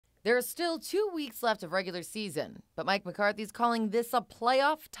There are still 2 weeks left of regular season, but Mike McCarthy's calling this a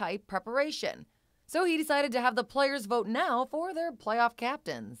playoff-type preparation. So he decided to have the players vote now for their playoff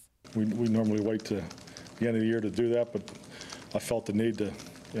captains. We normally wait to the end of the year to do that, but I felt the need to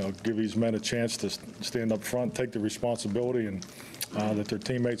give these men a chance to stand up front, take the responsibility and that their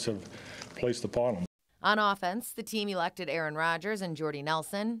teammates have placed upon them. On offense, the team elected Aaron Rodgers and Jordy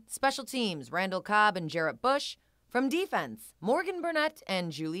Nelson. Special teams, Randall Cobb and Jarrett Bush. From defense, Morgan Burnett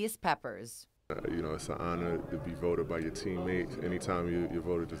and Julius Peppers. It's an honor to be voted by your teammates. Anytime you're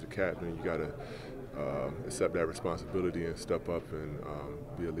voted as a captain, you got to accept that responsibility and step up and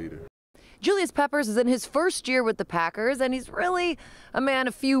be a leader. Julius Peppers is in his first year with the Packers, and he's really a man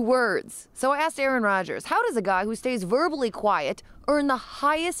of few words. So I asked Aaron Rodgers, how does a guy who stays verbally quiet earn the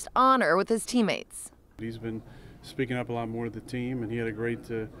highest honor with his teammates? He's been speaking up a lot more to the team, and he had a great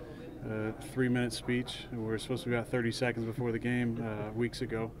 3-minute speech. We were supposed to be about 30 seconds before the game weeks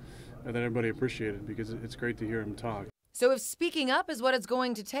ago that everybody appreciated, because it's great to hear him talk. So if speaking up is what it's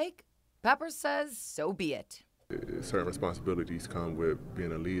going to take, Peppers says so be it. Certain responsibilities come with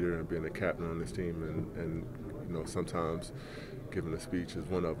being a leader and being a captain on this team, and sometimes giving a speech is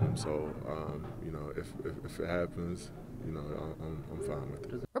one of them. So if it happens, I'm fine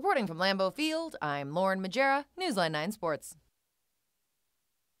with it. Reporting from Lambeau Field, I'm Lauren Majera, Newsline 9 Sports.